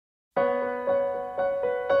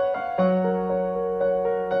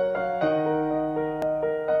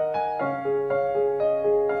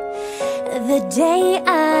The day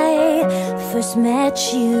I first met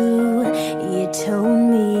you, you told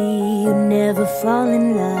me you'd never fall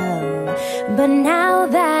in love. But now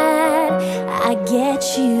that I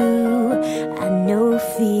get you, I know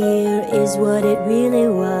fear is what it really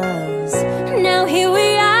was. Now here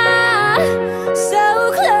we are,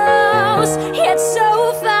 so close, yet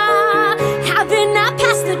so far. How did I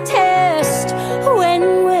pass the test? When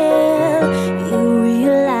will you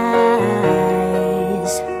realize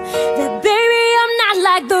that, baby, I'm not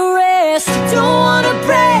like the rest? Don't wanna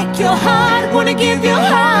break your heart, wanna give your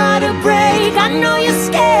heart a break. I know you're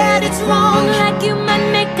scared it's wrong, like you might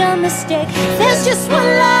make a mistake. There's just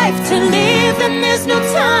one life to live and there's no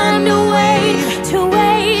time to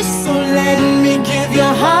waste. So let me give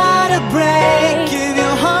your heart a break. Give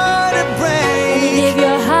your heart a break. Give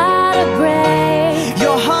your heart a break.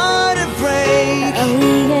 Your heart a break. Oh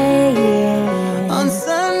yeah, yeah. On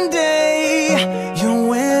Sunday, you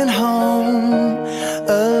went home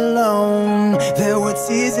alone. There were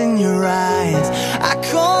tears in your eyes. I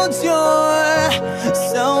called your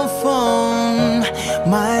cell phone,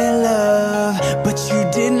 my love, but you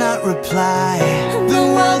did not reply. The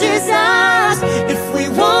world is ours. If we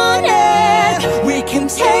want it, we can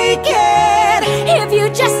take it. If you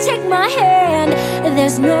just take my hand,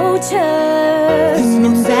 there's no turning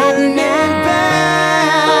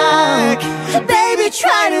back. Baby,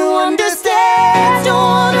 try to understand. Don't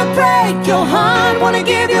wanna break your heart, wanna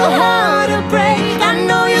give your heart a break. I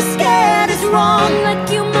know you're scared it's wrong, like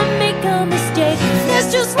you might make a mistake. There's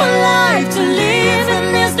just one life to live and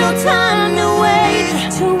there's no time to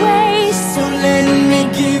waste. So let me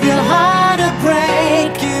give your heart a break.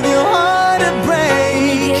 Give your heart a break.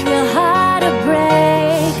 Give your heart a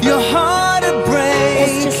break. Your heart a break.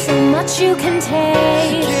 There's just so much you can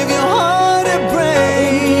take. Give your heart a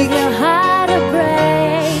break. Give your heart a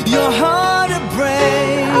break. Your heart a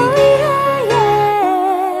break. Oh yeah,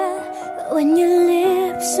 yeah. When your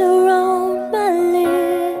lips are on my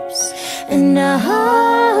lips and our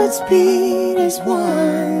hearts beat as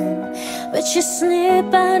one, but you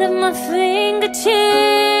slip out of my fingertips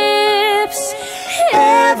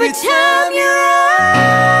every time you run.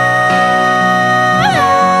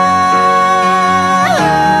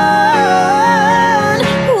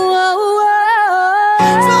 Whoa, whoa.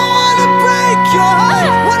 Don't wanna break your heart,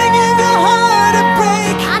 wanna give your heart a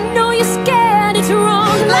break. I know you're scared it's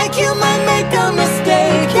wrong, Like you might make a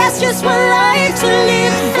mistake. there's just one life to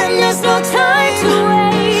live and there's no time to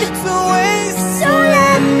wait. To waste. So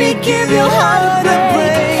let me give your heart a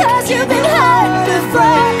break, 'cause you've been hurt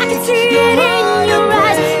before. I can see it in your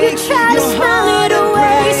eyes. You try to smile it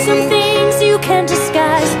away, some things you can't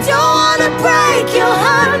disguise. Don't wanna break your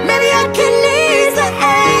heart, maybe I can ease the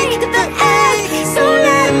ache. So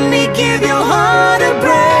let me give your heart a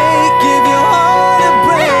break. Give your heart a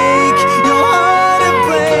break. Your heart a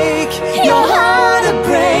break. Your heart a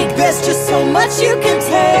break. There's just so much you can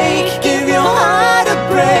take. Give your heart a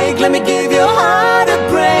break. Let me give